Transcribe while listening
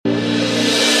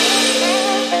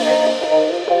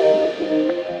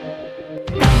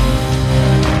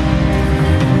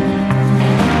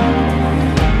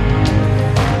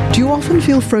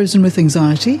feel frozen with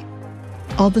anxiety?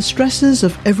 Are the stresses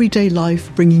of everyday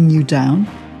life bringing you down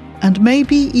and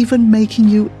maybe even making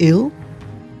you ill?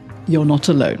 You're not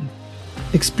alone.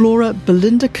 Explorer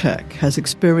Belinda Kirk has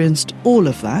experienced all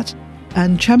of that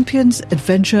and champions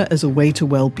adventure as a way to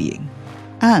well-being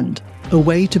and a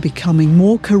way to becoming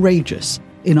more courageous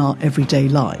in our everyday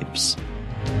lives.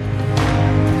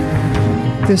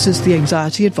 This is the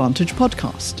Anxiety Advantage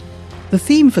podcast. The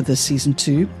theme for this season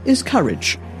 2 is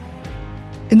courage.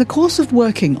 In the course of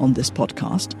working on this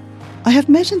podcast, I have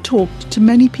met and talked to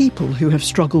many people who have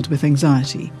struggled with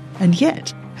anxiety and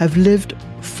yet have lived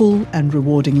full and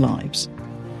rewarding lives.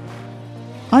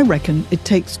 I reckon it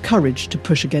takes courage to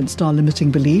push against our limiting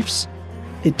beliefs.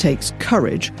 It takes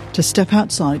courage to step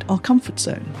outside our comfort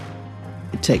zone.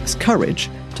 It takes courage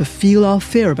to feel our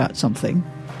fear about something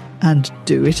and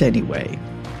do it anyway.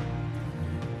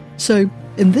 So,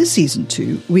 in this season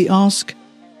 2, we ask,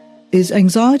 is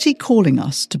anxiety calling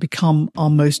us to become our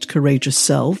most courageous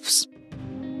selves?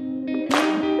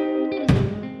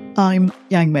 I'm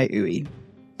Yang Mei Uy.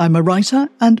 I'm a writer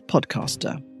and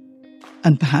podcaster.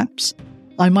 And perhaps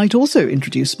I might also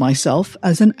introduce myself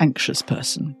as an anxious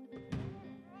person.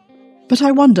 But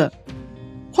I wonder,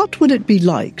 what would it be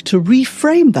like to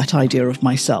reframe that idea of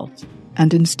myself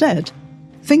and instead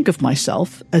think of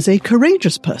myself as a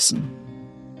courageous person?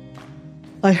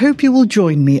 I hope you will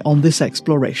join me on this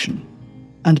exploration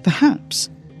and perhaps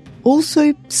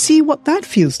also see what that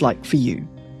feels like for you,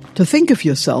 to think of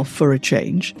yourself for a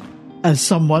change as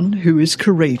someone who is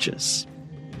courageous.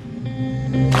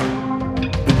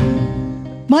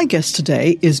 My guest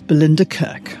today is Belinda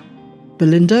Kirk.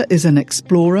 Belinda is an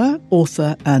explorer,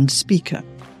 author and speaker.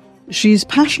 She is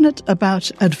passionate about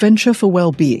adventure for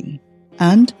well-being,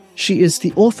 and she is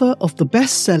the author of the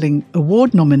best-selling,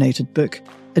 award-nominated book,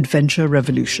 Adventure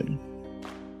Revolution.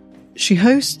 She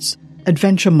hosts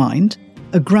Adventure Mind,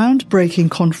 a groundbreaking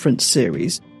conference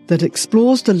series that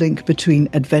explores the link between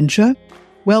adventure,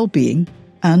 well-being,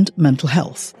 and mental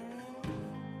health.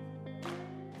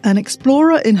 An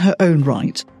explorer in her own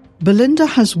right, Belinda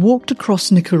has walked across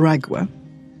Nicaragua,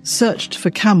 searched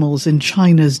for camels in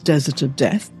China's Desert of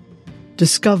Death,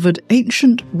 discovered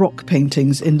ancient rock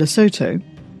paintings in Lesotho,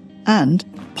 and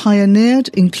pioneered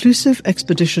inclusive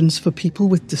expeditions for people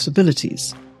with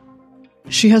disabilities.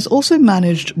 She has also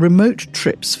managed remote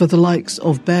trips for the likes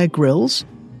of Bear Grylls,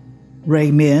 Ray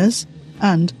Mears,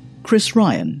 and Chris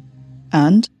Ryan,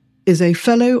 and is a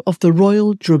Fellow of the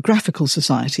Royal Geographical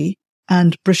Society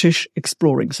and British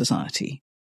Exploring Society.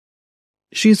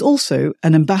 She is also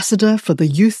an ambassador for the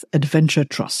Youth Adventure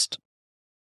Trust.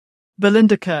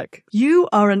 Belinda Kirk, you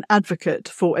are an advocate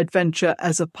for adventure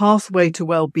as a pathway to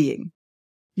well-being.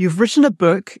 You've written a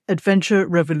book, Adventure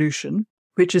Revolution,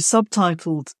 which is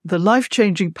subtitled The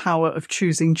Life-Changing Power of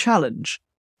Choosing Challenge,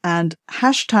 and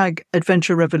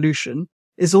 #Adventure Revolution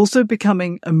is also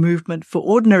becoming a movement for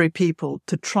ordinary people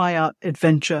to try out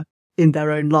adventure in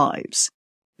their own lives.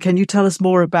 Can you tell us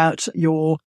more about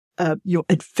your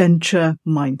adventure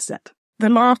mindset? The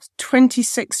last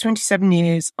 26, 27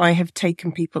 years, I have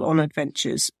taken people on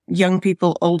adventures. Young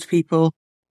people, old people,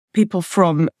 people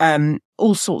from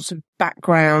all sorts of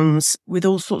backgrounds, with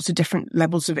all sorts of different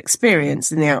levels of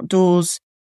experience in the outdoors.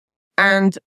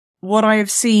 And what I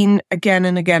have seen again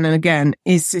and again and again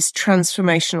is this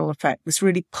transformational effect, this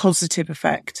really positive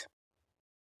effect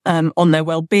on their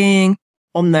well-being,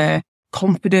 on their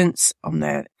confidence, on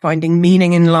their finding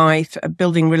meaning in life,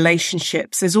 building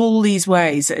relationships. There's all these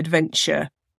ways that adventure,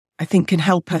 I think, can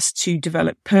help us to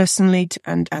develop personally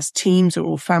and as teams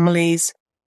or families.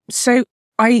 So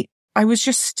I was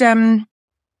just,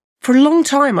 for a long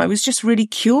time, I was just really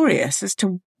curious as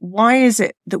to why is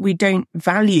it that we don't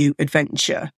value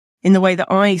adventure in the way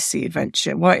that I see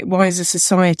adventure? Why as a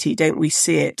society don't we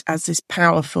see it as this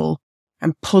powerful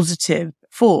and positive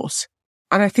force?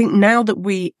 And I think now that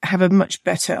we have a much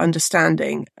better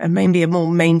understanding and maybe a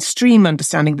more mainstream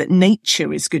understanding that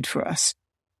nature is good for us,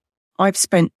 I've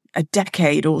spent a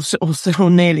decade or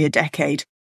nearly a decade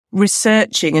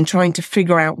researching and trying to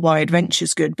figure out why adventure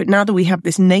is good. But now that we have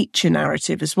this nature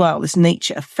narrative as well, this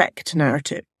nature effect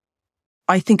narrative,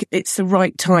 I think it's the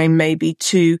right time maybe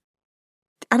to,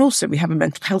 and also we have a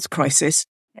mental health crisis,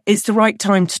 it's the right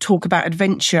time to talk about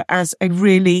adventure as a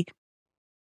really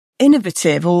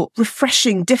innovative or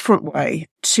refreshing, different way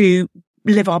to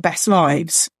live our best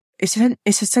lives. It's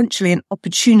essentially an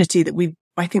opportunity that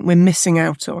I think we're missing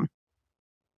out on.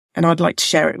 And I'd like to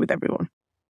share it with everyone.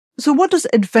 So what does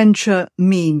adventure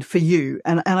mean for you?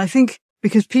 And I think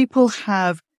because people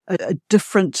have a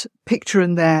different picture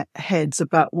in their heads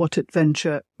about what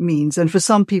adventure means. And for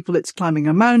some people, it's climbing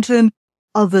a mountain.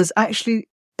 Others, actually,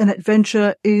 an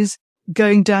adventure is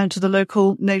going down to the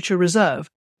local nature reserve?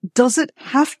 Does it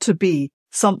have to be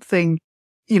something,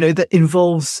 that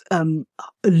involves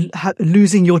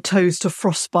losing your toes to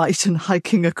frostbite and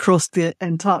hiking across the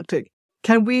Antarctic?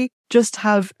 Can we just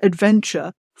have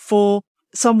adventure for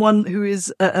someone who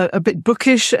is a bit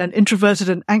bookish and introverted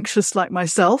and anxious like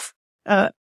myself?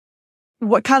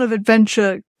 What kind of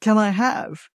adventure can I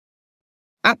have?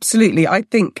 Absolutely. I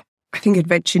think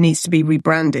adventure needs to be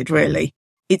rebranded, really.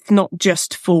 It's not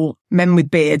just for men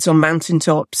with beards on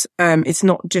mountaintops. It's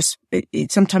not just,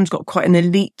 it's sometimes got quite an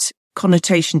elite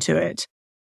connotation to it.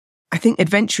 I think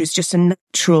adventure is just a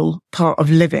natural part of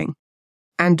living.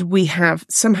 And we have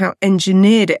somehow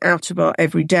engineered it out of our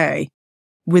everyday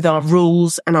with our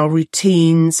rules and our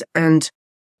routines and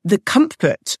the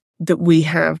comfort that we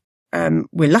have.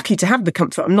 We're lucky to have the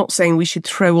comfort. I'm not saying we should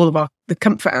throw all of the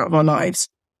comfort out of our lives,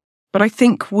 but I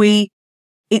think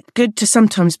it's good to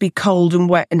sometimes be cold and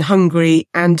wet and hungry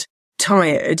and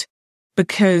tired,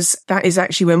 because that is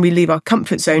actually when we leave our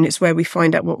comfort zone. It's where we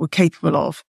find out what we're capable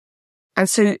of. And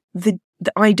so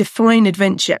I define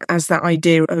adventure as that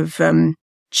idea of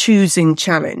choosing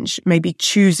challenge, maybe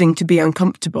choosing to be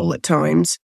uncomfortable at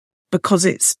times, because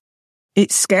it's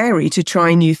scary to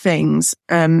try new things.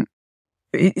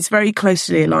 It's very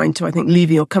closely aligned to, I think,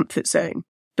 leaving your comfort zone,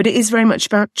 but it is very much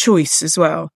about choice as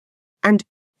well. And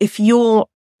if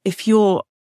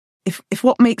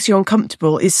what makes you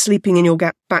uncomfortable is sleeping in your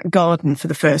back garden for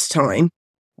the first time,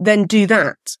 then do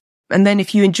that. And then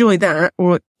if you enjoy that,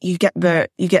 or you get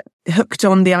hooked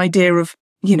on the idea of,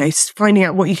 finding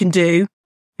out what you can do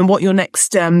and what your next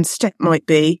step might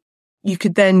be, you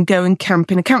could then go and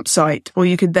camp in a campsite, or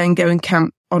you could then go and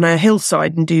camp on a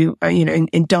hillside and do,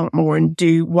 in Dartmoor and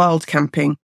do wild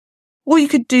camping. Or you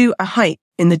could do a hike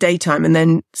in the daytime and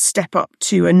then step up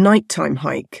to a nighttime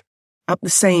hike up the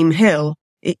same hill.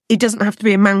 It doesn't have to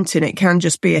be a mountain. It can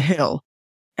just be a hill,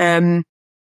 or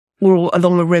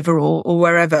along a river or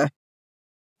wherever.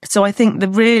 So I think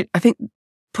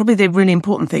probably the really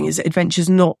important thing is that adventure's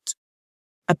not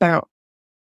about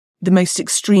the most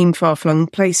extreme far-flung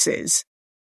places.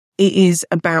 It is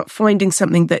about finding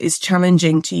something that is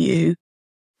challenging to you,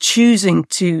 choosing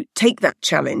to take that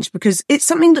challenge because it's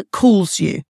something that calls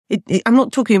you. I'm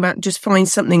not talking about just find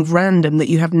something random that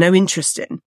you have no interest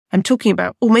in. I'm talking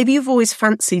about, or maybe you've always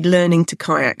fancied learning to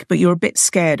kayak, but you're a bit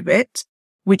scared of it,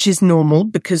 which is normal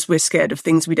because we're scared of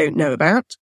things we don't know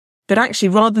about. But actually,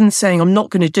 rather than saying, I'm not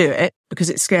going to do it because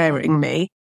it's scaring me,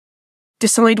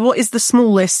 decide what is the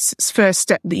smallest first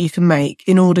step that you can make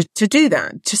in order to do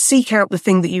that, to seek out the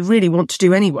thing that you really want to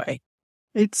do anyway.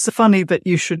 It's funny that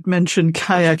you should mention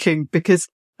kayaking because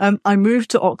I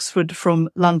moved to Oxford from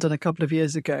London a couple of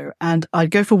years ago, and I'd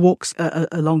go for walks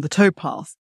along the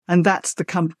towpath. And that's the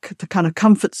kind of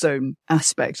comfort zone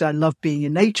aspect. I love being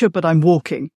in nature, but I'm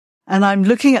walking. And I'm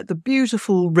looking at the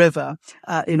beautiful river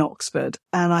in Oxford.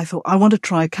 And I thought, I want to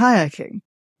try kayaking.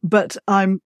 But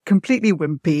I'm completely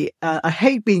wimpy. I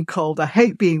hate being cold. I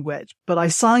hate being wet. But I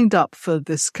signed up for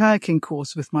this kayaking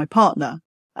course with my partner.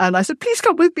 And I said, please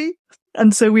come with me.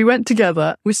 And so we went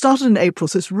together. We started in April,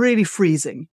 so it's really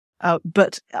freezing.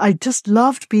 But I just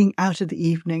loved being out in the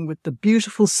evening with the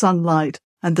beautiful sunlight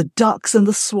and the ducks and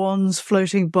the swans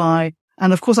floating by.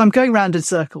 And of course, I'm going round in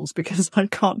circles because I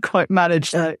can't quite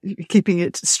manage keeping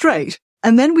it straight.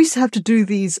 And then we have to do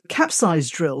these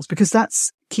capsize drills because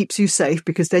that's keeps you safe,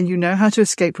 because then you know how to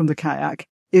escape from the kayak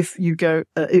if you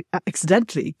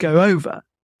accidentally go over.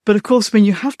 But of course, when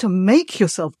you have to make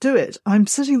yourself do it, I'm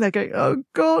sitting there going, oh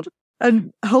God,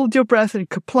 and hold your breath and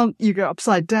kaplunk, you go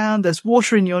upside down. There's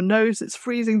water in your nose. It's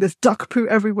freezing. There's duck poo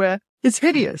everywhere. It's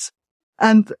hideous.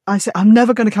 And I say, I'm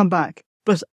never going to come back.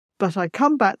 But I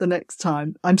come back the next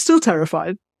time. I'm still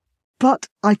terrified, but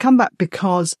I come back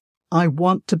because I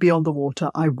want to be on the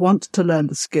water. I want to learn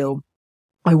the skill.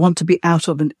 I want to be out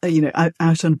on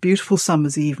a beautiful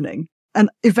summer's evening.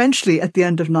 And eventually at the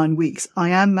end of 9 weeks, I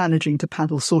am managing to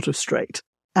paddle sort of straight.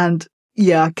 And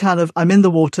yeah, I'm in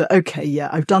the water. Okay. Yeah.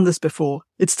 I've done this before.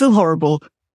 It's still horrible,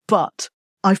 but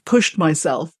I've pushed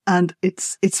myself and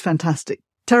it's fantastic.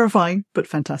 Terrifying, but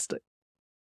fantastic.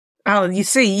 Oh, you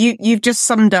see, you've just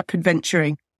summed up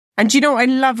adventuring. And you know what I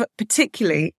love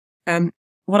particularly,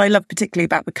 what I love particularly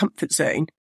about the comfort zone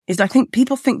is I think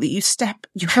people think that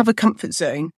you have a comfort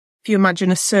zone. If you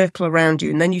imagine a circle around you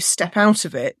and then you step out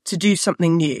of it to do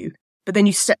something new, but then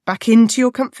you step back into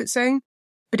your comfort zone.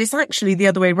 But it's actually the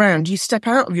other way around. You step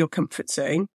out of your comfort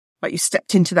zone, like you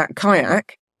stepped into that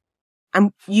kayak,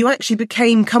 and you actually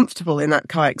became comfortable in that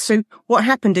kayak. So what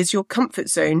happened is your comfort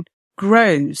zone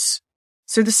grows.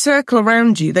 So the circle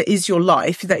around you that is your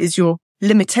life, that is your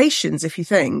limitations, if you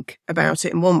think about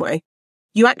it in one way,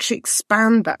 you actually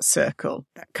expand that circle,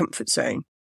 that comfort zone.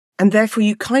 And therefore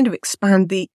you kind of expand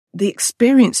the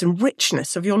experience and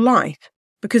richness of your life,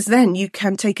 because then you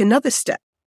can take another step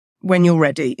when you're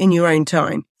ready in your own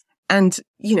time. And,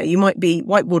 you might be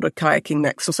whitewater kayaking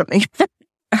next or something.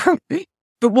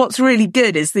 But what's really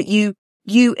good is that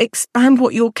you expand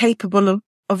what you're capable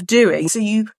of doing. So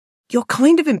you're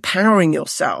kind of empowering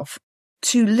yourself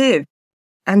to live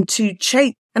and to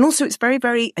chase. And also it's very,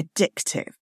 very addictive.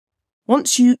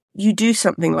 Once you do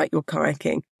something like your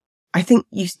kayaking, I think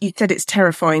you said it's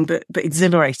terrifying, but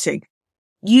exhilarating.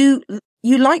 You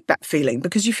like that feeling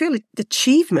because you feel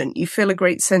achievement. You feel a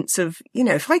great sense of,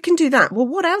 if I can do that, well,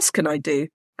 what else can I do?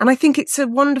 And I think it's a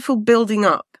wonderful building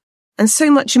up. And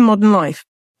so much in modern life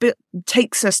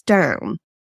takes us down,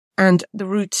 and the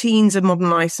routines of modern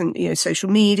life and, social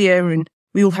media, and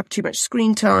we all have too much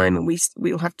screen time, and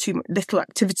we all have too little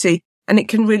activity, and it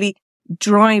can really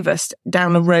drive us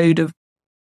down a road of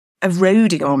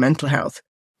eroding our mental health.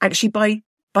 Actually,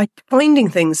 by finding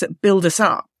things that build us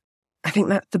up, I think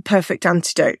that's the perfect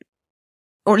antidote.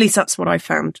 Or at least that's what I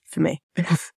found for me.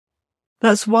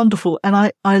 That's wonderful. And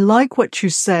I like what you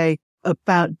say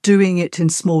about doing it in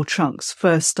small chunks.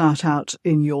 First start out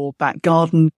in your back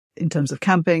garden in terms of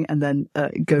camping, and then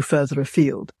go further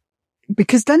afield.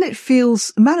 Because then it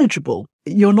feels manageable.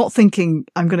 You're not thinking,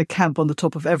 I'm going to camp on the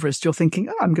top of Everest. You're thinking,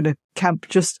 I'm going to camp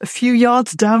just a few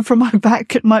yards down from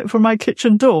from my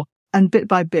kitchen door. And bit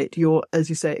by bit, you're, as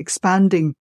you say,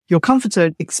 expanding your comfort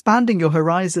zone, expanding your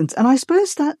horizons. And I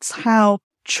suppose that's how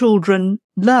children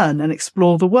learn and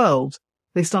explore the world.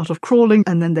 They start off crawling,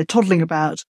 and then they're toddling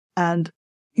about. And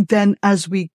then as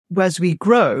we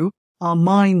grow, our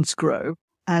minds grow,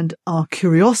 and our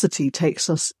curiosity takes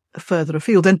us further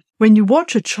afield. And when you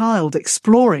watch a child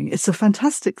exploring, it's a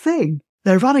fantastic thing.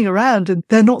 They're running around and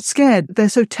they're not scared. They're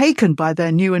so taken by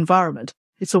their new environment.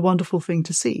 It's a wonderful thing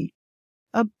to see.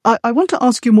 I want to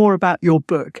ask you more about your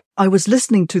book. I was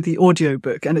listening to the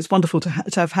audiobook, and it's wonderful to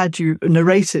have had you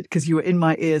narrate it, because you were in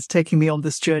my ears taking me on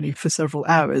this journey for several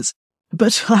hours.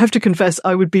 But I have to confess,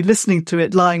 I would be listening to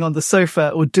it lying on the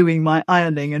sofa or doing my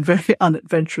ironing and very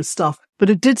unadventurous stuff. But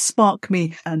it did spark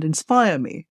me and inspire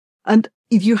me. And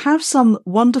you have some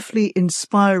wonderfully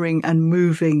inspiring and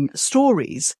moving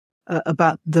stories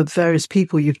about the various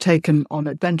people you've taken on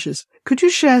adventures. Could you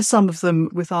share some of them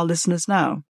with our listeners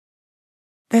now?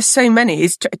 There's so many.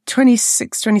 It's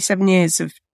 26, 27 years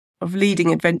of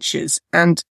leading adventures.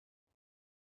 And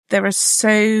there are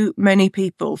so many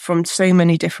people from so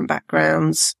many different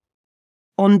backgrounds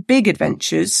on big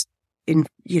adventures in,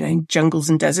 jungles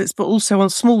and deserts, but also on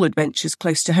small adventures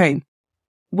close to home,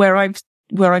 where I've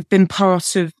been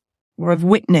part of, where I've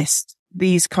witnessed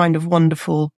these kind of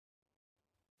wonderful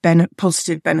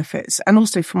positive benefits, and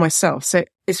also for myself. So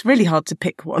it's really hard to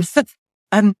pick one.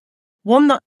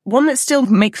 One that still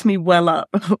makes me well up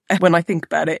when I think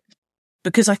about it,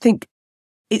 because I think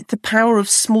it's the power of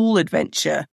small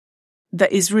adventure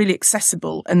that is really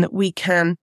accessible, and that we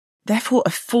can therefore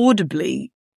affordably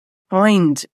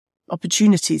find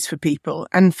opportunities for people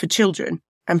and for children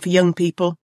and for young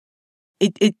people.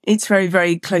 It's very,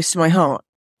 very close to my heart.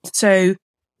 So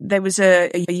there was a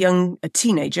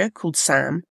teenager called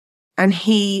Sam, and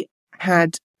he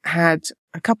had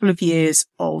a couple of years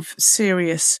of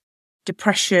serious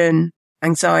depression,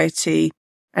 anxiety,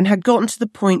 and had gotten to the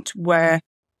point where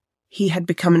he had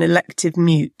become an elective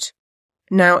mute.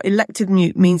 Now, elective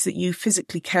mute means that you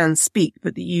physically can speak,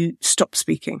 but that you stop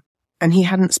speaking. And he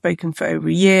hadn't spoken for over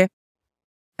a year.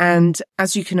 And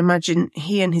as you can imagine,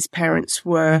 he and his parents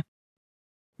were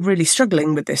really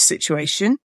struggling with this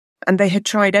situation, and they had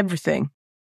tried everything.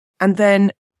 And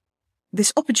then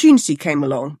this opportunity came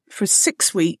along for a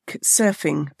 6-week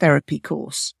surfing therapy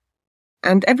course.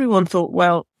 And everyone thought,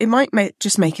 well, it might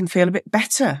just make him feel a bit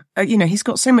better. He's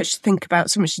got so much to think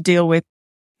about, so much to deal with.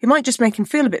 It might just make him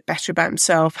feel a bit better about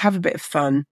himself, have a bit of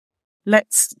fun.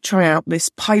 Let's try out this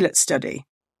pilot study.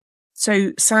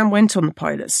 So Sam went on the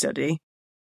pilot study,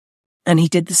 and he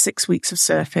did the 6 weeks of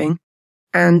surfing,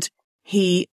 and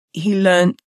he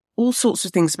learned all sorts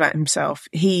of things about himself.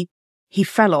 He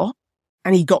fell off,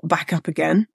 and he got back up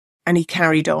again, and he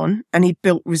carried on, and he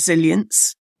built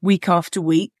resilience week after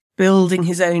week, building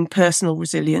his own personal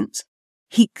resilience.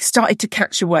 He started to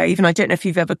catch a wave, and I don't know if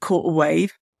you've ever caught a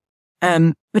wave,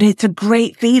 but it's a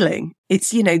great feeling.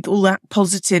 It's, all that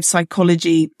positive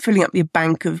psychology, filling up your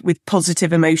bank with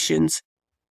positive emotions.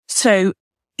 So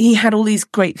he had all these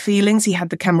great feelings. He had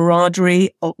the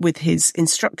camaraderie with his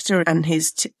instructor and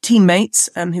his teammates,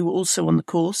 who were also on the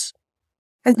course.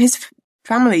 And his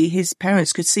family, his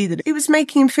parents, could see that it was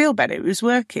making him feel better. It was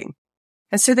working.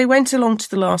 And so they went along to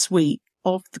the last week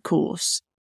of the course,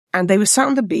 And they were sat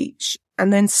on the beach,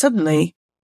 and then suddenly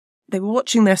they were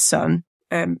watching their son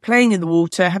playing in the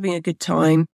water, having a good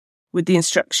time with the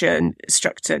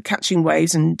instructor, catching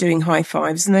waves and doing high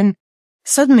fives. And then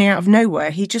suddenly, out of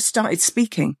nowhere, he just started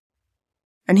speaking.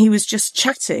 And he was just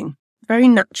chatting very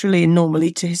naturally and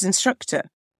normally to his instructor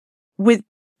with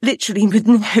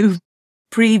no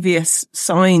previous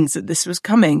signs that this was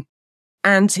coming.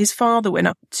 And his father went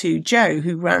up to Joe,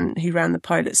 who ran the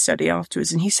pilot study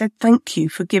afterwards, and he said, "Thank you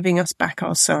for giving us back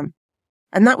our son."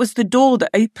 And that was the door that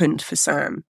opened for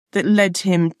Sam, that led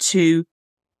him to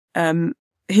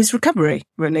his recovery,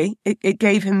 really. It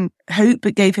gave him hope,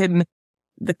 it gave him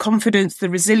the confidence, the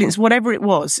resilience, whatever it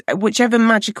was, whichever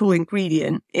magical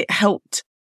ingredient, it helped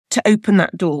to open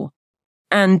that door.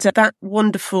 And that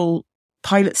wonderful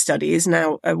pilot study is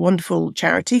now a wonderful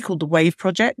charity called the Wave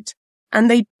Project,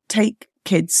 and they take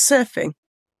kids surfing,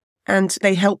 and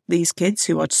they help these kids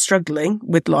who are struggling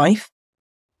with life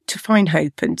to find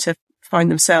hope and to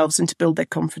find themselves and to build their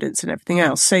confidence and everything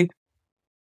else. So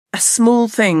a small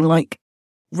thing like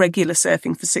regular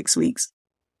surfing for 6 weeks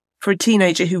for a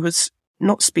teenager who was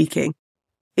not speaking,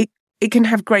 it can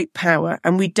have great power.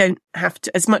 And we don't have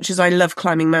to, as much as I love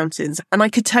climbing mountains, and I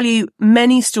could tell you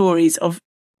many stories of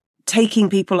taking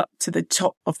people up to the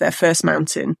top of their first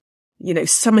mountain,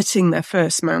 summiting their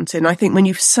first mountain. I think when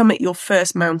you summit your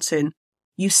first mountain,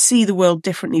 you see the world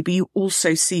differently, but you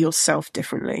also see yourself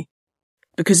differently.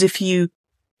 Because if you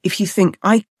think,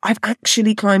 I've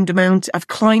actually climbed a mountain, I've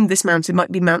climbed this mountain, it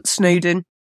might be Mount Snowdon,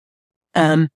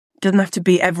 doesn't have to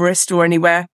be Everest or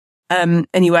anywhere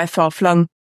far flung.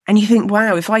 And you think,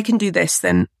 wow, if I can do this,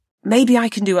 then maybe I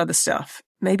can do other stuff.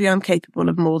 Maybe I'm capable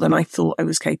of more than I thought I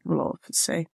was capable of.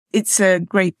 So it's a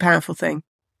great, powerful thing.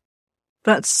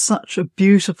 That's such a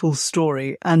beautiful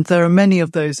story. And there are many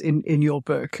of those in your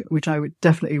book, which I would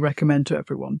definitely recommend to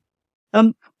everyone.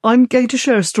 I'm going to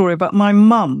share a story about my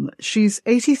mum. She's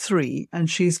 83 and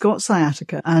she's got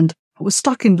sciatica and was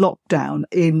stuck in lockdown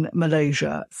in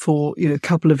Malaysia for, a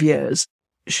couple of years.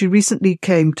 She recently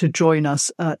came to join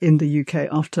us in the UK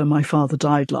after my father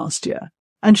died last year.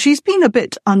 And she's been a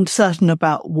bit uncertain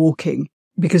about walking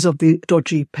because of the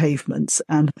dodgy pavements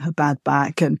and her bad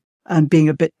back and being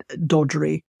a bit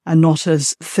doddery and not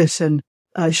as fit. And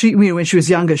when she was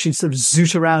younger, she'd sort of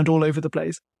zoot around all over the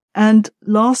place. And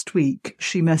last week,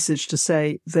 she messaged to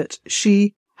say that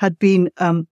she had been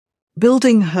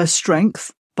building her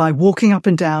strength by walking up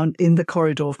and down in the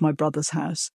corridor of my brother's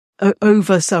house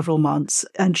over several months,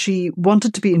 and she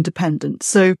wanted to be independent.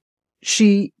 So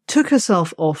she took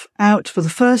herself out for the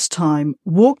first time,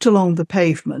 walked along the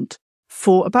pavement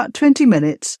for about 20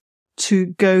 minutes to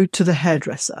go to the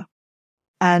hairdresser.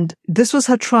 And this was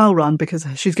her trial run because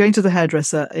she's going to the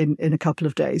hairdresser in a couple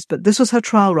of days. But this was her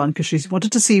trial run because she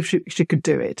wanted to see if she could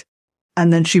do it.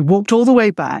 And then she walked all the way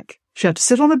back. She had to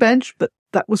sit on a bench, but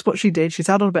that was what she did. She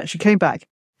sat on a bench. She came back.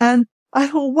 And I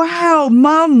thought, wow,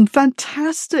 Mum,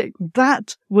 fantastic.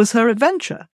 That was her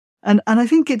adventure. And I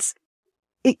think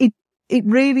it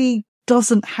really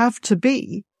doesn't have to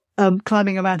be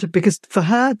climbing a mountain, because for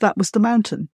her, that was the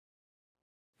mountain.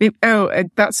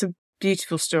 That's a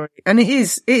beautiful story. And it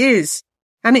is.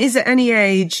 And it is at any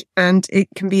age, and it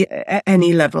can be at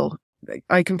any level.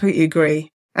 I completely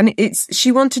agree. And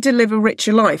she wanted to live a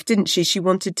richer life, didn't she? She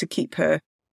wanted to keep her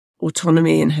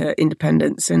autonomy and her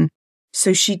independence. And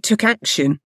so she took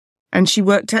action and she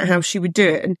worked out how she would do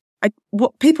it. And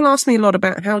what people ask me a lot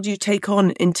about, how do you take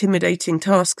on intimidating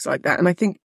tasks like that? And I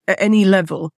think at any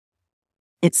level,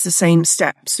 it's the same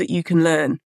steps that you can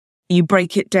learn. You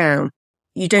break it down.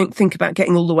 You don't think about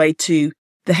getting all the way to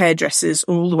the hairdressers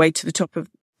or all the way to the top of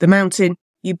the mountain.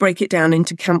 You break it down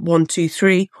into camp 1, 2,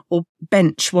 3 or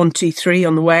bench 1, 2, 3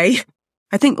 on the way.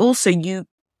 I think also the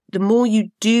more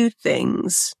you do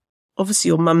things, obviously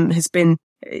your mum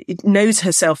knows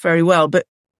herself very well, but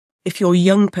if you're a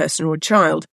young person or a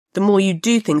child, the more you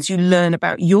do things, you learn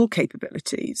about your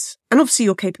capabilities. And obviously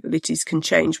your capabilities can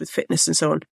change with fitness and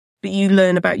so on, but you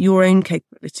learn about your own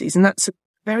capabilities. And that's a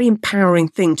very empowering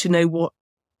thing to know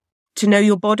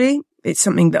your body. It's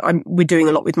something that we're doing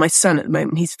a lot with my son at the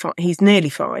moment. He's nearly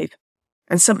 5.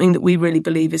 And something that we really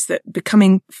believe is that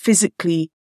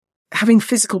having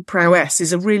physical prowess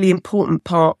is a really important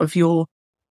part of your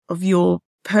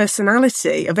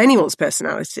personality, of anyone's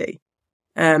personality.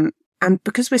 And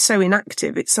because we're so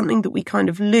inactive, it's something that we kind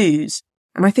of lose.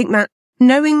 And I think that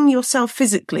knowing yourself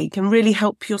physically can really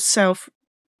help yourself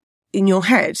in your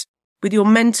head, with your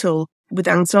mental, with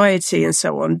anxiety and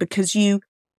so on, because you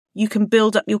can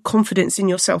build up your confidence in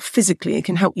yourself physically. It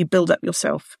can help you build up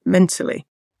yourself mentally.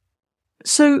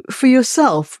 So for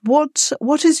yourself, what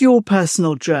is your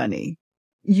personal journey?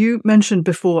 You mentioned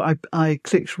before I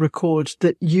clicked record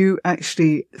that you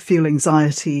actually feel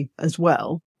anxiety as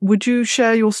well. Would you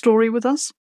share your story with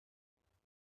us?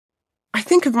 I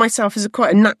think of myself as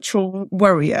quite a natural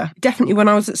worrier. Definitely when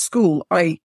I was at school,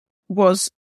 I was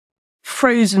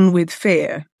frozen with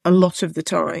fear a lot of the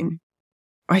time.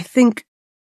 I think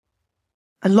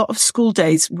a lot of school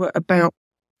days were about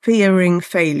fearing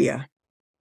failure,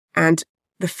 and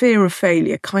the fear of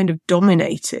failure kind of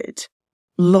dominated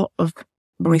a lot of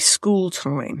my school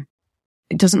time.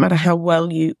 It doesn't matter how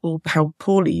well you or how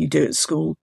poorly you do at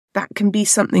school. That can be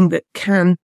something that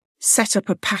can set up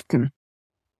a pattern.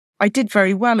 I did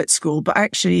very well at school, but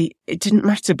actually it didn't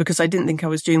matter because I didn't think I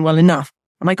was doing well enough.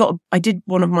 And I did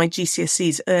one of my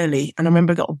GCSEs early, and I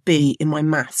remember I got a B in my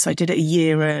maths. I did it a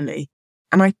year early,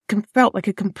 and I felt like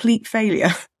a complete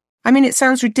failure. I mean, it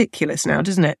sounds ridiculous now,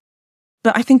 doesn't it?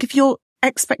 But I think if your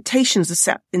expectations are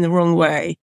set in the wrong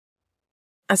way,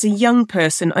 as a young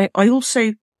person, I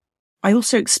also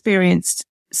experienced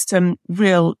some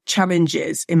real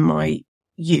challenges in my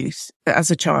youth as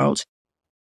a child,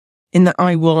 in that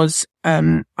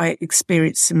I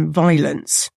experienced some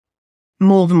violence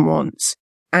more than once.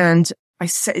 And it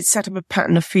set up a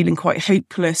pattern of feeling quite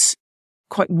hopeless,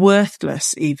 quite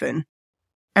worthless even.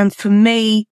 And for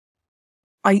me,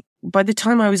 by the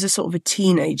time I was a sort of a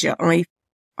teenager, I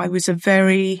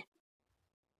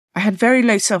had very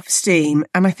low self-esteem.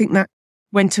 And I think that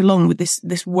went along with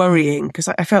this worrying, because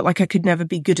I felt like I could never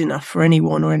be good enough for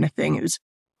anyone or anything.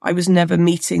 I was never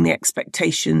meeting the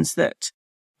expectations that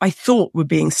I thought were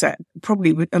being set.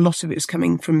 Probably a lot of it was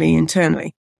coming from me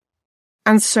internally.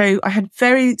 And so I had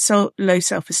very low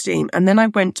self-esteem. And then I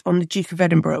went on the Duke of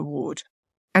Edinburgh Award,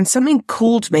 and something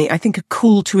called me, I think, a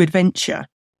call to adventure,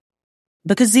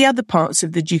 because the other parts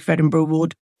of the Duke of Edinburgh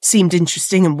Award seemed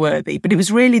interesting and worthy, but it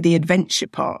was really the adventure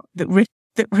part that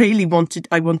really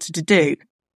I wanted to do,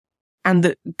 and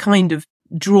that kind of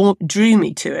drew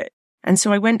me to it. And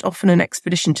so I went off on an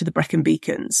expedition to the Brecon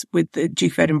Beacons with the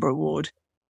Duke of Edinburgh Award.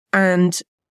 And,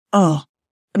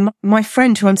 my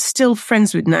friend, who I'm still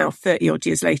friends with now, 30 odd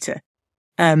years later,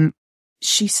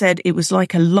 she said it was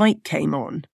like a light came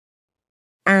on.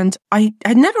 And I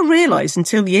had never realized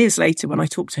until years later when I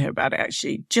talked to her about it,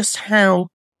 actually, just how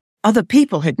other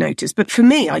people had noticed. But for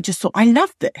me, I just thought, I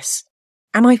love this.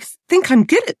 And I think I'm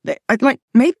good at this.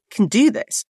 Maybe I can do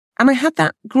this. And I had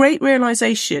that great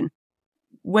realization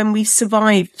when we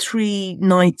survived 3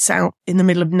 nights out in the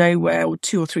middle of nowhere, or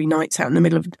 2 or 3 nights out in the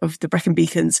middle of the Brecon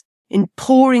Beacons, in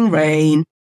pouring rain,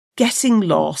 getting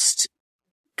lost,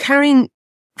 carrying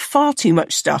far too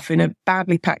much stuff in a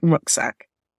badly packed rucksack,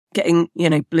 getting,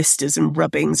 blisters and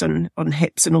rubbings on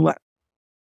hips and all that.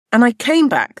 And I came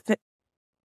back that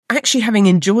actually having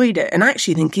enjoyed it and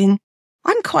actually thinking,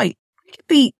 I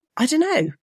don't know,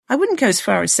 I wouldn't go as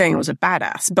far as saying I was a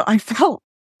badass, but I felt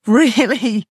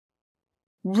really,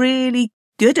 really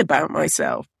good about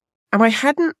myself. And I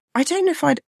don't know if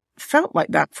I'd felt like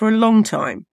that for a long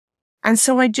time. And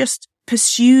so I just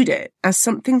pursued it as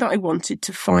something that I wanted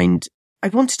to find. I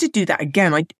wanted to do that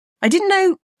again. I didn't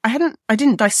know, I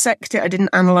didn't dissect it. I didn't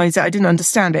analyze it. I didn't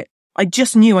understand it. I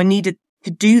just knew I needed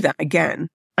to do that again.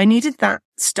 I needed that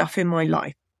stuff in my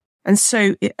life. And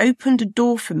so it opened a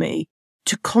door for me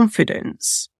to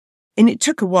confidence. And it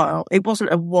took a while. It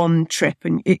wasn't a one trip.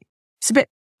 And it's a bit,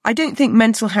 I don't think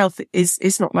mental health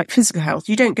is not like physical health.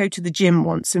 You don't go to the gym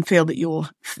once and feel that you're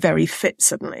very fit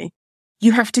suddenly.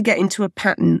 You have to get into a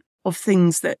pattern of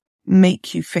things that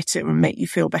make you fitter and make you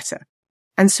feel better.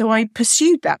 And so I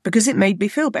pursued that because it made me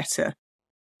feel better.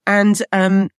 And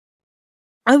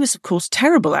I was, of course,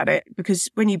 terrible at it, because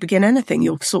when you begin anything,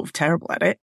 you're sort of terrible at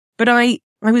it. But I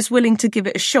was willing to give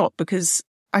it a shot because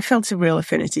I felt a real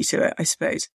affinity to it, I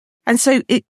suppose. And so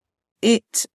it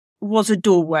was a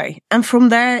doorway. And from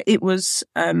there, it was,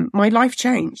 my life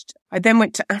changed. I then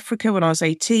went to Africa when I was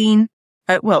 18.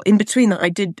 In between that, I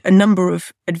did a number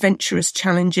of adventurous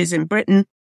challenges in Britain,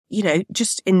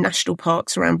 just in national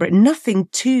parks around Britain, nothing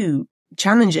too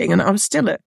challenging. And I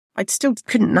still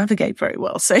couldn't navigate very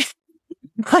well. So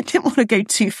I didn't want to go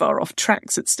too far off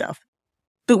tracks and stuff.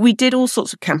 But we did all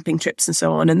sorts of camping trips and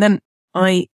so on. And then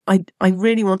I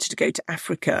really wanted to go to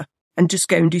Africa and just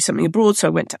go and do something abroad. So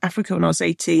I went to Africa when I was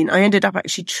 18. I ended up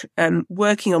actually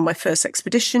working on my first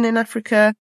expedition in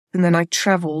Africa. And then I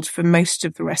travelled for most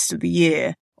of the rest of the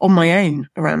year on my own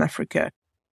around Africa,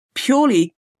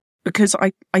 purely because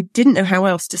I didn't know how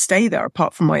else to stay there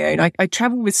apart from my own. I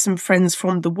travelled with some friends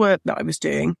from the work that I was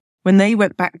doing. When they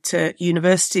went back to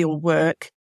university or work,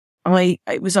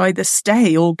 it was either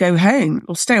stay or go home,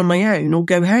 or stay on my own or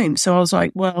go home. So I was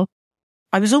like, well,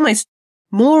 I was almost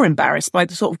more embarrassed by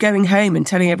the sort of going home and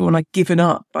telling everyone I'd given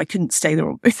up. I couldn't stay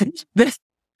there.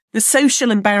 The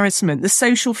social embarrassment, the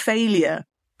social failure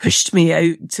pushed me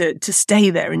out to stay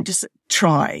there and just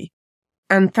try.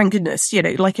 And thank goodness,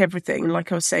 like everything,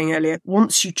 like I was saying earlier,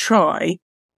 once you try,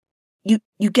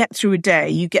 you get through a day,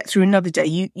 you get through another day,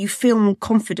 you feel more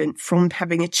confident from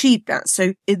having achieved that.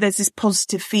 So there's this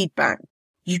positive feedback.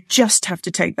 You just have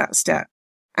to take that step.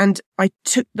 And I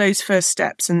took those first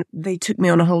steps and they took me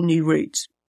on a whole new route.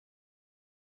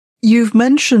 You've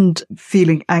mentioned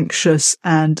feeling anxious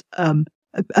and,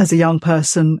 as a young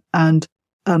person and,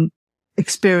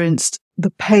 experienced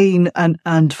the pain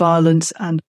and violence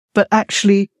but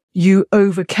actually you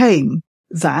overcame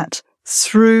that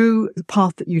through the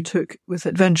path that you took with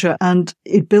adventure, and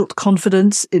it built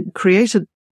confidence. It created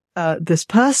this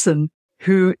person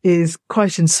who is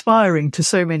quite inspiring to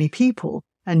so many people,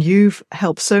 and you've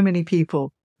helped so many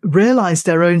people realize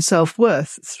their own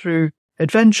self-worth through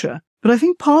adventure. But I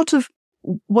think part of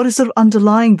what is sort of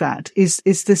underlying that is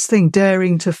this thing,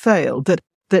 daring to fail, that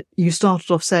you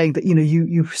started off saying that,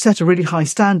 you set a really high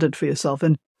standard for yourself.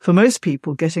 And for most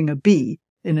people, getting a B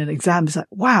in an exam is like,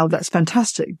 wow, that's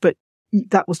fantastic. But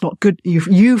that was not good.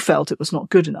 You felt it was not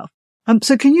good enough.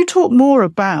 So can you talk more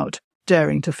about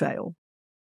daring to fail?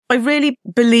 I really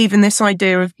believe in this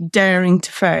idea of daring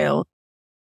to fail,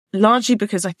 largely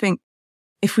because I think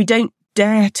if we don't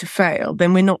dare to fail,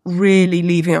 then we're not really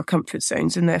leaving our comfort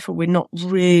zones, and therefore we're not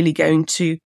really going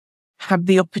to have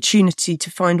the opportunity to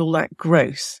find all that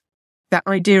growth. That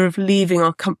idea of leaving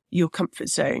your comfort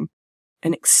zone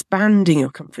and expanding your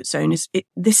comfort zone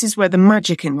this is where the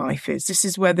magic in life is. This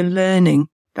is where the learning,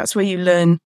 that's where you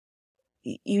learn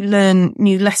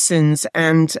new lessons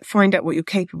and find out what you're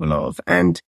capable of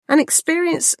and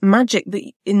experience magic that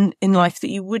in life that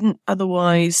you wouldn't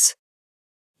otherwise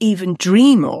even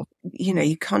dream of.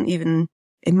 You can't even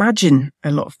imagine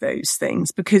a lot of those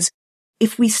things, because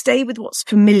if we stay with what's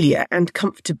familiar and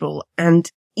comfortable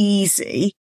and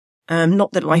easy,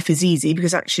 not that life is easy,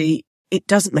 because actually it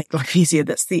doesn't make life easier.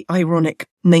 That's the ironic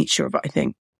nature of it, I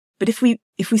think. But if we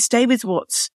stay with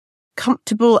what's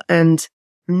comfortable and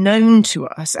known to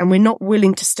us, and we're not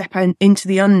willing to step into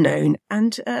the unknown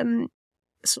and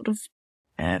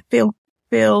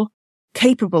feel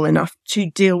capable enough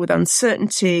to deal with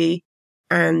uncertainty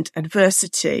and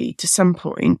adversity to some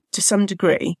point, to some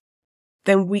degree,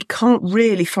 then we can't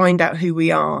really find out who we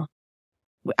are.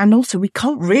 And also we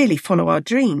can't really follow our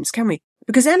dreams, can we?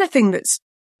 Because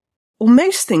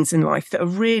most things in life that are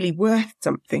really worth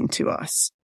something to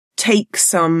us take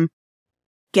some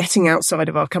getting outside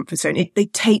of our comfort zone. They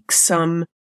take some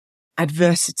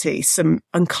adversity, some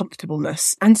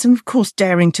uncomfortableness, and some, of course,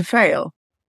 daring to fail.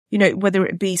 Whether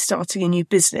it be starting a new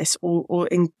business or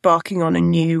embarking on a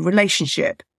new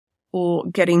relationship or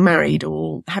getting married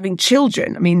or having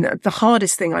children. I mean, the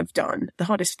hardest thing I've done, the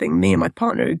hardest thing me and my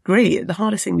partner agree, the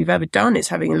hardest thing we've ever done is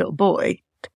having a little boy.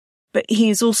 But he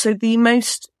is also the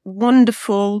most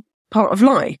wonderful part of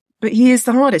life. But he is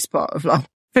the hardest part of life.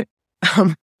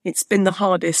 It's been the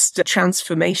hardest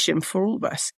transformation for all of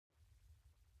us.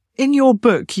 In your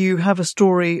book, you have a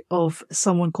story of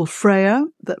someone called Freya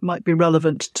that might be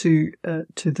relevant to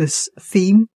this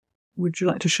theme. Would you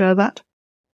like to share that?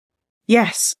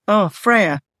 Yes. Oh,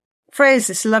 Freya. Freya is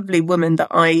this lovely woman that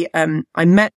I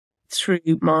met through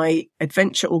my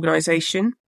adventure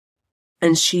organisation,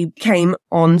 and she came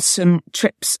on some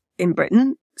trips in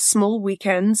Britain, small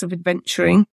weekends of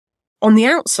adventuring. On the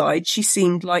outside, she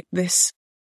seemed like this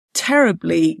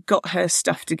terribly got her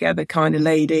stuff together kind of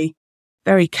lady,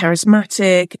 very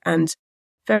charismatic and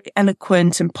very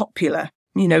eloquent and popular,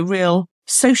 real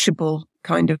sociable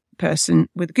kind of person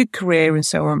with a good career and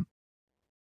so on.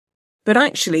 But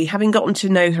actually, having gotten to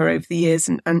know her over the years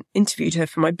and interviewed her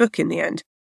for my book in the end,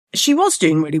 she was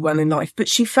doing really well in life, but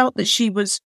she felt that she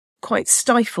was quite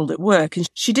stifled at work, and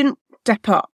she didn't step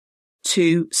up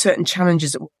to certain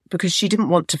challenges at work because she didn't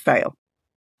want to fail.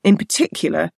 In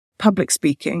particular, public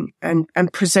speaking and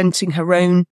presenting her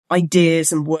own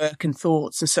ideas and work and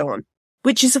thoughts and so on,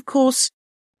 which is, of course,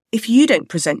 if you don't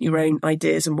present your own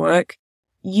ideas and work,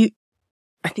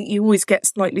 I think you always get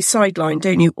slightly sidelined,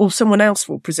 don't you? Or someone else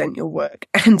will present your work.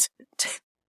 And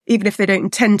even if they don't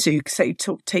intend to,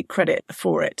 take credit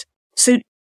for it. So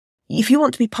if you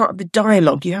want to be part of the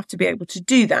dialogue, you have to be able to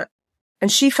do that.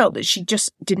 And she felt that she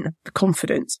just didn't have the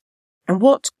confidence. And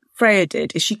what Freya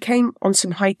did is she came on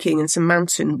some hiking and some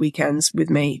mountain weekends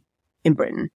with me in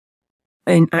Britain,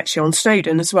 and actually on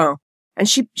Snowdon as well. And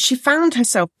she found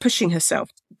herself pushing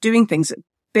herself, doing things a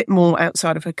bit more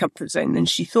outside of her comfort zone than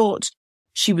she thought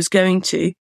she was going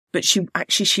to, but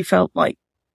she felt like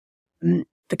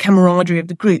the camaraderie of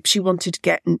the group. She wanted to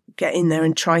get in there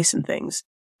and try some things.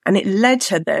 And it led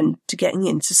her then to getting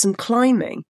into some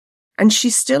climbing. And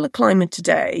she's still a climber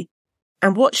today.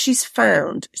 And what she's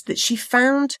found is that she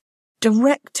found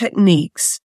direct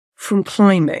techniques from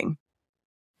climbing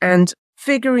and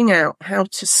figuring out how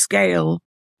to scale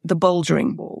the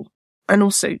bouldering wall. And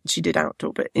also she did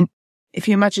outdoor, but if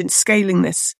you imagine scaling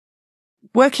this,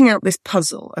 working out this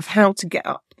puzzle of how to get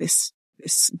up this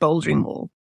bouldering wall,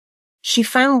 she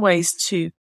found ways to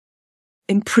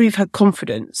improve her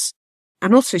confidence.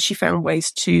 And also she found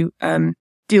ways to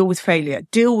deal with failure,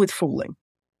 deal with falling.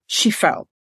 She fell,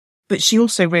 but she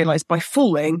also realized by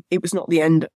falling, it was not the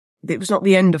end. It was not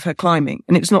the end of her climbing,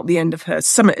 and it was not the end of her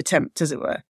summit attempt, as it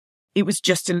were. It was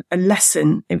just a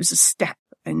lesson. It was a step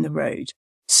in the road.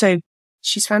 So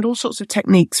she's found all sorts of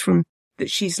techniques that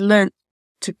she's learnt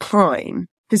to climb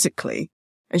physically,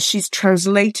 and she's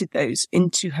translated those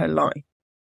into her life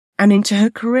and into her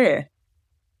career.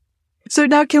 So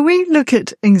now can we look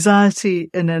at anxiety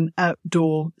in an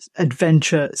outdoor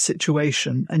adventure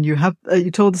situation? And you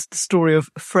told us the story of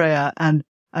Freya and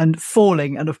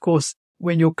falling. And of course,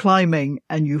 when you're climbing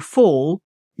and you fall,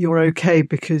 you're okay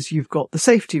because you've got the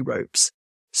safety ropes.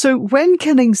 So when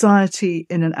can anxiety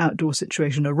in an outdoor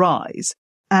situation arise?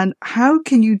 And how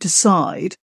can you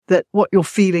decide that what you're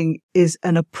feeling is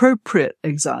an appropriate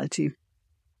anxiety?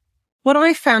 What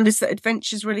I found is that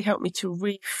adventures really help me to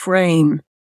reframe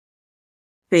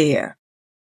fear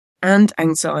and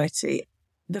anxiety.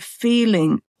 The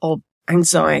feeling of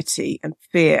anxiety and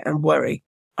fear and worry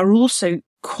are also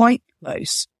quite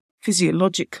close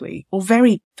physiologically, or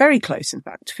very, very close, in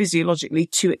fact, physiologically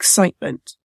to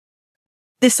excitement.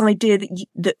 This idea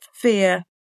that fear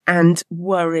and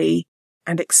worry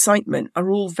and excitement are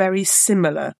all very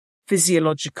similar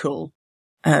physiological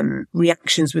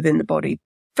reactions within the body,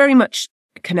 very much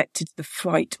connected to the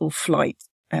fight or flight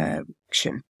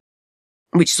reaction,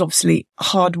 which is obviously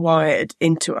hardwired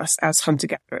into us as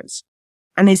hunter-gatherers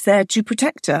and is there to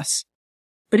protect us.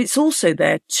 But it's also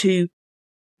there to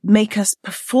make us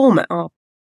perform at our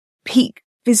peak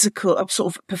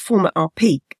perform at our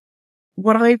peak.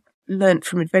 What I've learned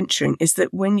from adventuring is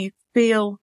that when you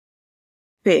feel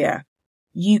fear,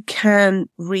 you can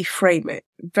reframe it,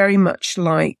 very much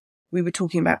like we were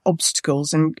talking about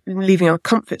obstacles and leaving our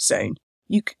comfort zone.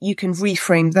 You can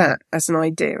reframe that as an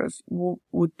idea of you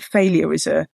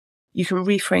can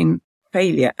reframe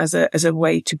failure as a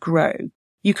way to grow.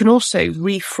 You can also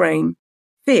reframe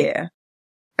fear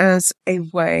as a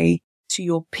way to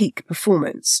your peak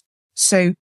performance.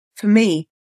 So for me,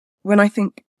 when I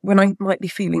might be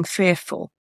feeling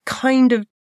fearful,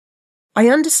 I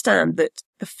understand that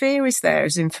the fear is there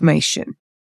as information.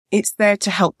 It's there to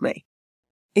help me.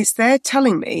 It's there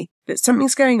telling me that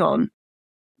something's going on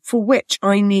for which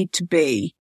I need to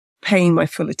be paying my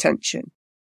full attention.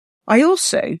 I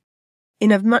also,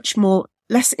 in a much more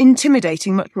less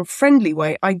intimidating, much more friendly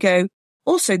way, I go,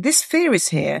 also, this fear is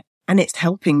here and it's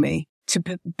helping me to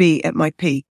be at my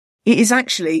peak. It is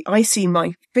actually, I see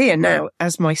my fear now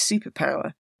as my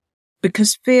superpower,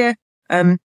 because fear,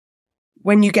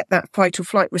 when you get that fight or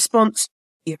flight response,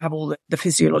 you have all the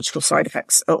physiological side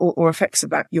effects or effects of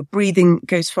that. Your breathing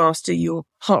goes faster, your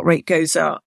heart rate goes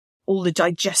up, all the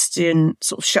digestion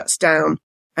sort of shuts down,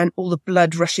 and all the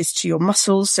blood rushes to your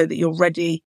muscles so that you're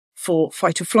ready for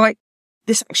fight or flight.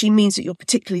 This actually means that you're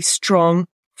particularly strong,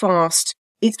 fast.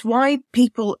 It's why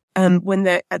people, when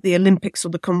they're at the Olympics or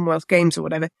the Commonwealth Games or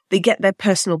whatever, they get their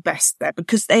personal best there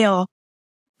because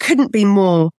couldn't be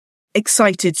more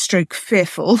excited stroke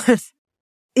fearful.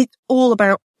 It's all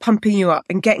about pumping you up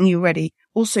and getting you ready.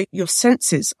 Also, your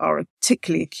senses are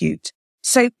particularly acute.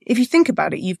 So if you think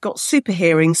about it, you've got super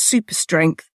hearing, super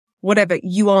strength, whatever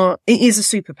you are, it is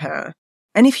a superpower.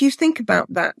 And if you think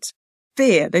about that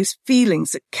fear, those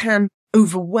feelings that can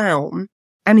overwhelm,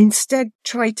 and instead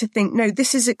try to think, no,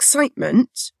 this is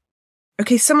excitement.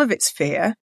 Okay, some of it's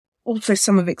fear, also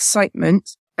some of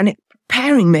excitement, and it's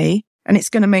preparing me, and it's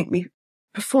going to make me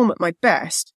perform at my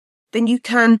best. Then you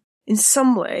can, in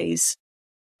some ways,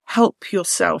 help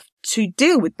yourself to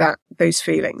deal with those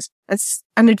feelings.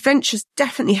 And adventures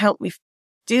definitely help me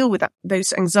deal with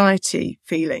those anxiety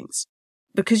feelings,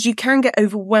 because you can get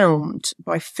overwhelmed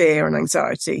by fear and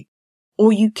anxiety,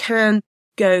 or you can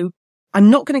go, I'm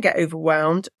not going to get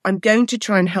overwhelmed. I'm going to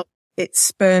try and help it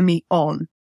spur me on.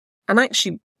 And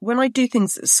actually, when I do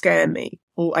things that scare me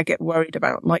or I get worried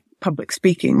about, like public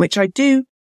speaking, which I do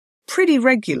pretty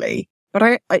regularly,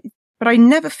 but I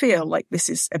never feel like this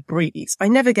is a breeze. I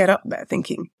never get up there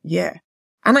thinking, yeah.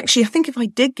 And actually, I think if I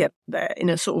did get there in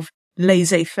a sort of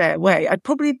laissez-faire way, I'd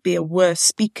probably be a worse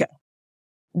speaker.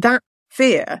 That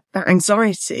fear, that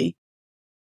anxiety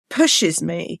pushes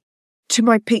me to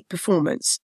my peak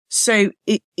performance. So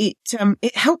it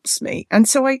helps me. And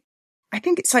so I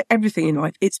think it's like everything in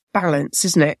life. It's balance,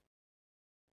 isn't it?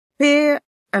 Fear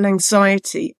and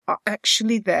anxiety are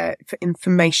actually there for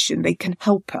information. They can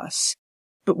help us,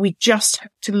 but we just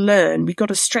have to learn. We've got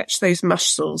to stretch those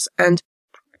muscles and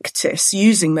practice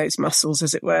using those muscles,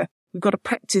 as it were. We've got to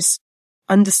practice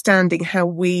understanding how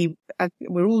we're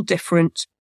all different,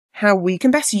 how we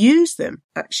can best use them,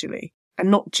 actually,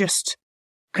 and not just,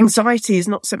 anxiety is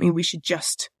not something we should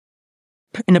just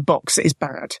put in a box that is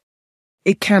bad.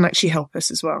 It can actually help us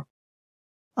as well.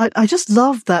 I just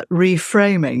love that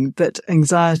reframing that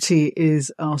anxiety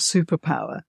is our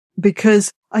superpower,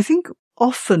 because I think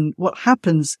often what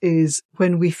happens is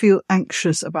when we feel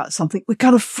anxious about something, we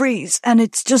kind of freeze and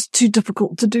it's just too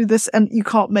difficult to do this and you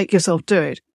can't make yourself do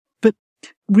it. But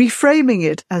reframing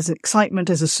it as excitement,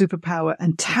 as a superpower,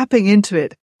 and tapping into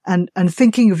it and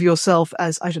thinking of yourself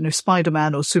as, I don't know,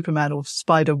 Spider-Man or Superman or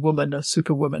Spider-Woman or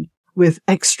Superwoman with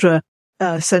extra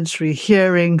sensory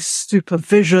hearing,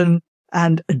 supervision,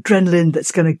 and adrenaline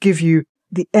that's going to give you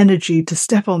the energy to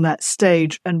step on that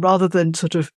stage, and rather than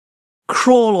sort of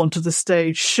crawl onto the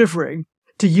stage shivering,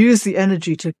 to use the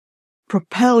energy to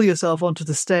propel yourself onto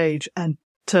the stage and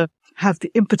to have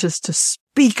the impetus to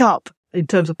speak up in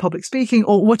terms of public speaking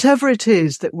or whatever it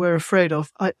is that we're afraid of.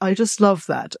 I just love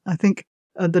that. I think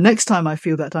the next time I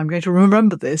feel that, I'm going to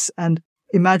remember this and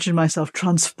imagine myself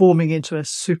transforming into a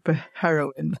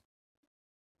superheroine.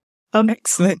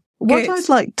 Excellent. What I'd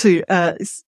like to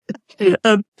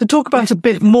talk about a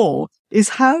bit more is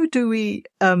how do we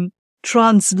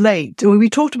translate? Well,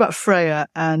 we talked about Freya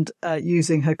and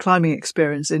using her climbing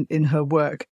experience in her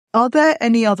work. Are there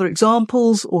any other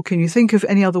examples, or can you think of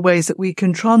any other ways that we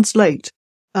can translate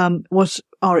what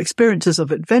our experiences of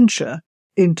adventure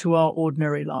into our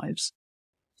ordinary lives?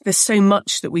 There's so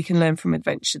much that we can learn from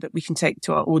adventure that we can take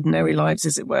to our ordinary lives,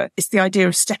 as it were. It's the idea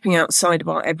of stepping outside of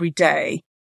our everyday,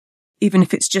 even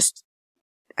if it's just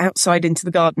outside into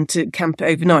the garden to camp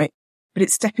overnight, but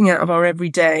it's stepping out of our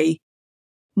everyday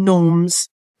norms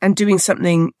and doing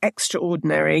something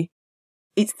extraordinary.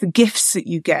 It's the gifts that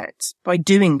you get by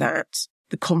doing that,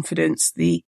 the confidence,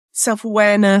 the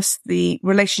self-awareness, the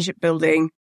relationship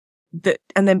building,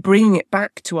 and then bringing it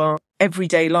back to our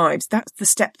everyday lives. That's the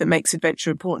step that makes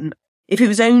adventure important. If it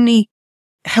was only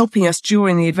helping us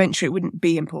during the adventure, it wouldn't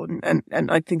be important, and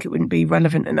I think it wouldn't be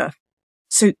relevant enough.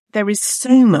 So there is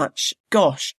so much.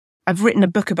 Gosh, I've written a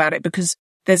book about it because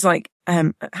there's like,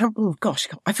 I've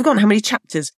forgotten how many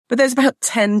chapters, but there's about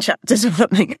 10 chapters or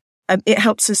something. It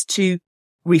helps us to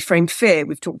reframe fear.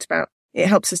 We've talked about, it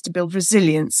helps us to build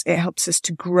resilience. It helps us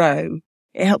to grow.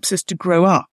 It helps us to grow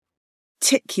up,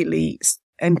 particularly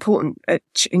important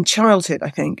in childhood, I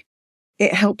think.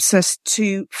 It helps us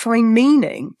to find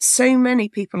meaning. So many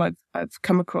people I've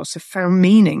come across have found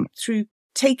meaning through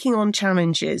taking on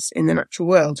challenges in the natural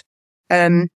world,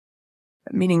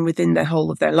 meaning within the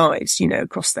whole of their lives,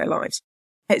 across their lives.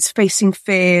 It's facing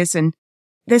fears, and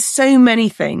there's so many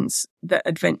things that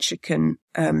adventure can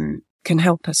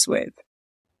help us with.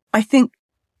 I think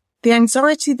the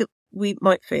anxiety that we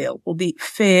might feel, or the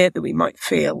fear that we might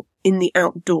feel in the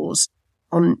outdoors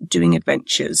on doing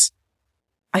adventures,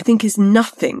 I think is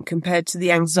nothing compared to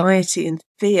the anxiety and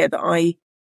fear that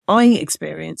I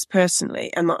experience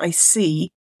personally and that I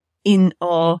see in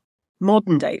our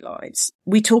modern day lives.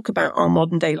 We talk about our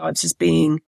modern day lives as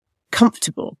being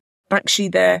comfortable, but actually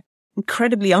they're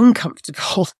incredibly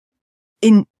uncomfortable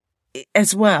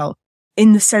as well,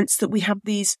 in the sense that we have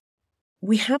these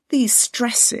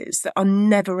stresses that are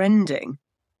never ending.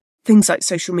 Things like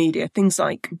social media, things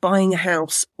like buying a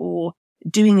house or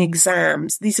doing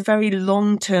exams. These are very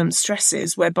long-term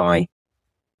stresses whereby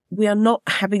we are not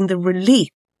having the relief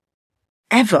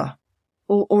ever,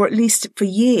 or at least for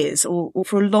years or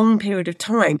for a long period of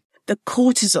time. The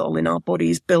cortisol in our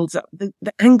bodies builds up, the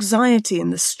anxiety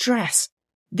and the stress.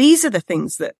 These are the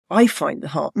things that I find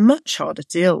much harder to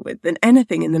deal with than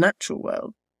anything in the natural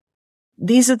world.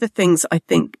 These are the things I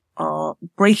think are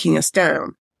breaking us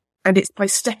down. And it's by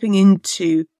stepping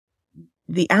into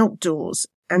the outdoors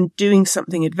and doing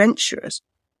something adventurous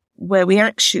where we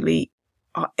actually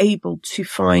are able to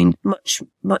find much,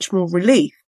 much more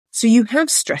relief. So you have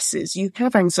stresses, you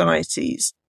have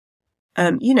anxieties.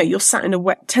 You're sat in a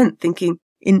wet tent thinking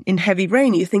in heavy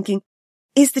rain, you're thinking,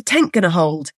 is the tent going to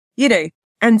hold?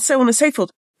 And so on and so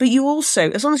forth. But you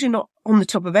also, as long as you're not on the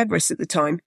top of Everest at the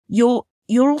time, you're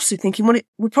also thinking, well,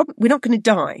 we're not going to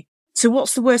die. So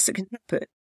what's the worst that can happen?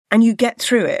 And you get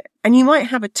through it, and you might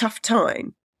have a tough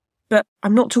time, but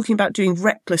I'm not talking about doing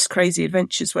reckless, crazy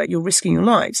adventures where you're risking your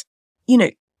lives.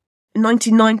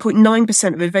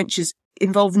 99.9% of adventures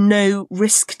involve no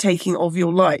risk taking of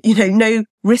your life, no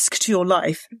risk to your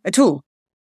life at all.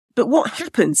 But what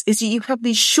happens is you have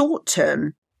these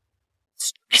short-term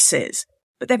stresses,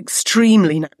 but they're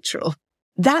extremely natural.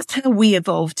 That's how we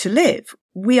evolved to live.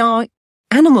 We are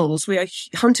animals. We are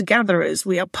hunter-gatherers.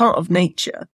 We are part of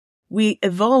nature. We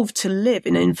evolved to live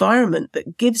in an environment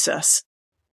that gives us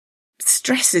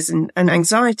stresses and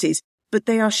anxieties, but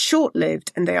they are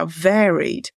short-lived and they are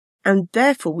varied. And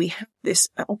therefore we have this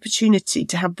opportunity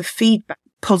to have the feedback,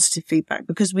 positive feedback,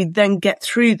 because we then get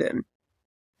through them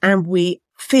and we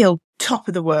feel top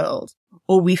of the world,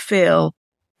 or we feel,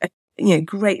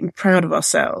 great and proud of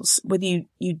ourselves. Whether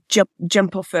you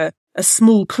jump off a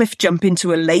small cliff jump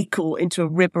into a lake or into a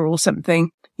river or something,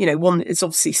 one that is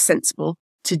obviously sensible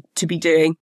to be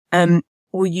doing,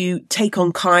 or you take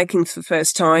on kayaking for the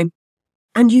first time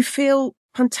and you feel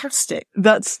fantastic.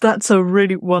 That's a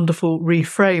really wonderful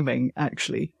reframing,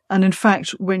 actually. And in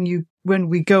fact, when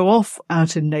we go off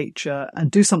out in nature and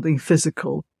do something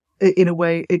physical, in a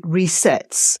way, it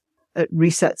resets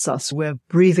us. We're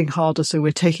breathing harder, so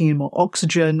we're taking in more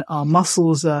oxygen. Our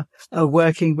muscles are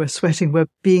working. We're sweating. We're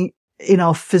being in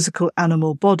our physical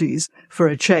animal bodies for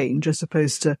a change, as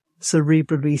opposed to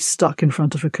cerebrally stuck in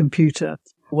front of a computer,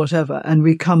 whatever. And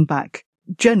we come back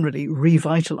generally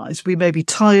revitalized. We may be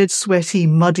tired, sweaty,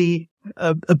 muddy,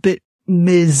 a bit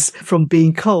from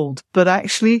being cold, but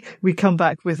actually we come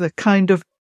back with a kind of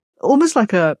almost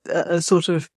like a sort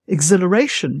of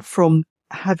exhilaration from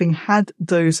having had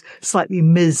those slightly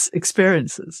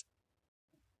experiences.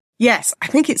 Yes, I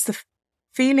think it's the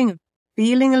feeling of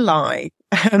feeling alive.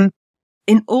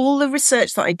 In all the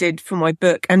research that I did for my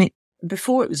book, and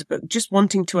before it was a book, just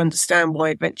wanting to understand why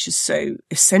adventure is so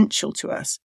essential to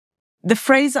us, the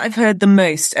phrase that I've heard the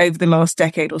most over the last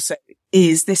decade or so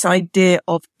is this idea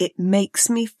of it makes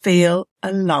me feel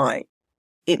alive.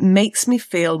 It makes me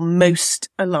feel most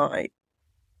alive.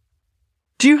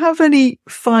 Do you have any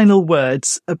final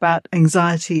words about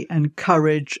anxiety and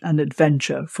courage and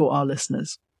adventure for our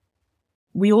listeners?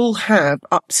 We all have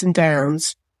ups and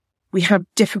downs. We have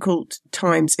difficult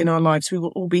times in our lives. We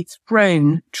will all be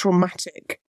thrown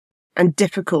traumatic and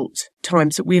difficult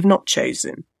times that we have not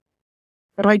chosen.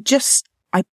 But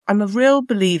I'm a real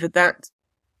believer that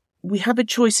we have a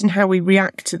choice in how we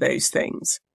react to those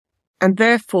things. And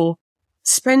therefore,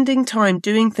 spending time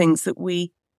doing things that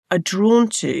we are drawn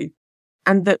to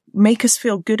and that make us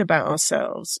feel good about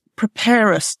ourselves,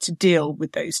 prepare us to deal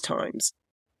with those times.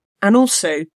 And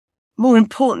also, more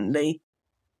importantly,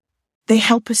 they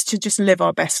help us to just live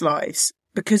our best lives,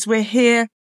 because we're here.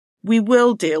 We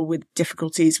will deal with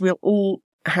difficulties. We'll all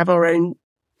have our own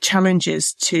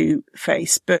challenges to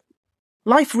face, but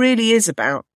life really is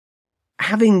about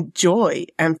having joy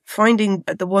and finding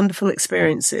the wonderful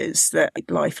experiences that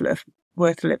make life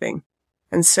worth living.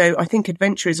 And so I think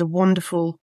adventure is a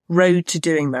wonderful road to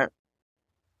doing that.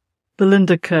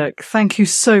 Belinda Kirk, thank you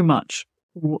so much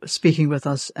for speaking with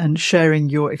us and sharing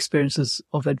your experiences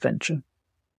of adventure.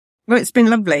 Well, it's been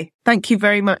lovely. Thank you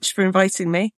very much for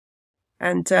inviting me.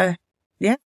 And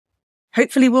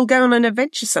hopefully we'll go on an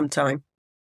adventure sometime.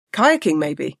 Kayaking,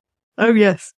 maybe. Oh,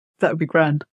 yes, that would be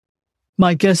grand.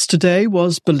 My guest today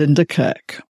was Belinda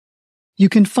Kirk. You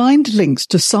can find links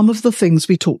to some of the things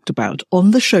we talked about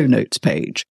on the show notes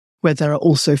page, where there are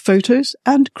also photos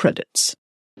and credits.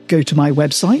 Go to my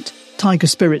website,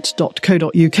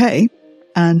 tigerspirit.co.uk,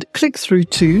 and click through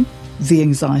to The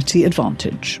Anxiety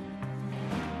Advantage.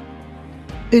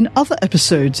 In other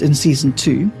episodes in Season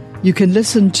 2, you can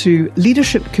listen to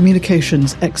leadership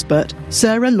communications expert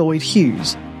Sarah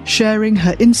Lloyd-Hughes sharing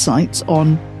her insights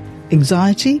on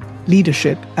anxiety,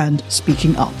 leadership, and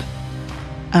speaking up.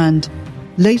 And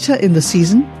later in the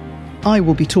season, I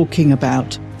will be talking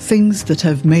about things that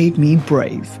have made me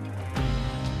brave.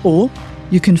 Or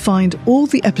you can find all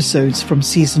the episodes from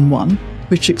Season 1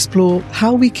 which explore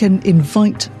how we can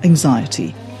invite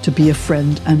anxiety to be a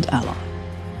friend and ally.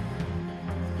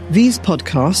 These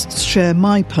podcasts share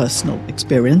my personal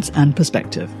experience and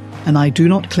perspective, and I do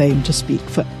not claim to speak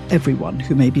for everyone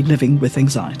who may be living with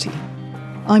anxiety.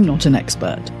 I'm not an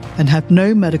expert and have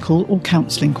no medical or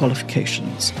counselling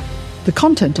qualifications. The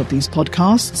content of these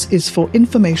podcasts is for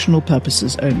informational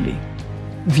purposes only.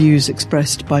 Views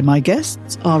expressed by my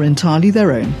guests are entirely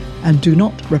their own and do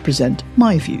not represent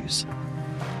my views.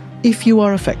 If you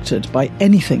are affected by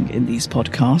anything in these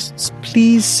podcasts,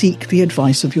 please seek the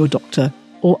advice of your doctor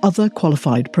or other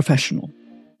qualified professional.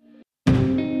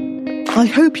 I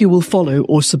hope you will follow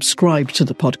or subscribe to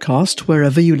the podcast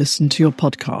wherever you listen to your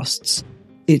podcasts.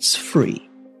 It's free.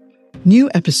 New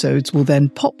episodes will then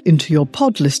pop into your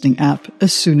pod listening app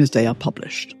as soon as they are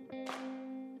published.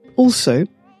 Also,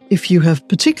 if you have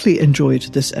particularly enjoyed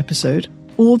this episode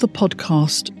or the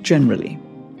podcast generally.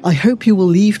 I hope you will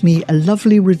leave me a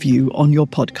lovely review on your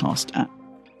podcast app,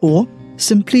 or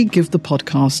simply give the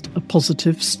podcast a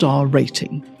positive star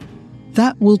rating.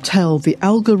 That will tell the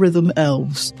algorithm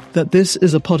elves that this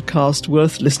is a podcast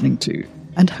worth listening to,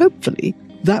 and hopefully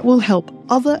that will help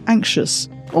other anxious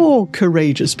or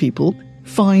courageous people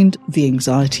find the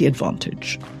anxiety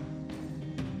advantage.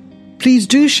 Please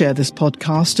do share this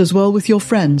podcast as well with your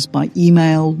friends by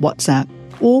email, WhatsApp,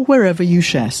 or wherever you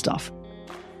share stuff.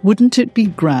 Wouldn't it be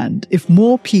grand if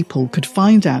more people could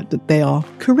find out that they are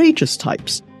courageous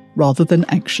types rather than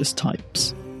anxious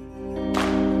types?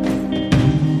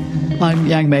 I'm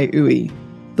Yang Mei Ui.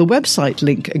 The website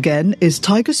link again is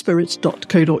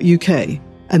tigerspirits.co.uk,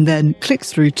 and then click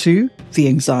through to The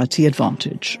Anxiety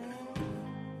Advantage.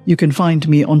 You can find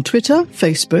me on Twitter,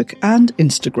 Facebook, and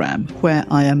Instagram, where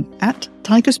I am at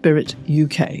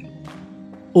TigerSpiritUK.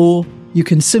 Or you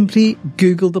can simply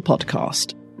Google the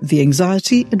podcast, The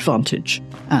Anxiety Advantage,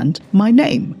 and my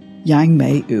name, Yang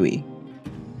Mei Ui.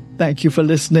 Thank you for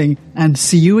listening, and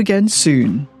see you again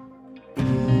soon.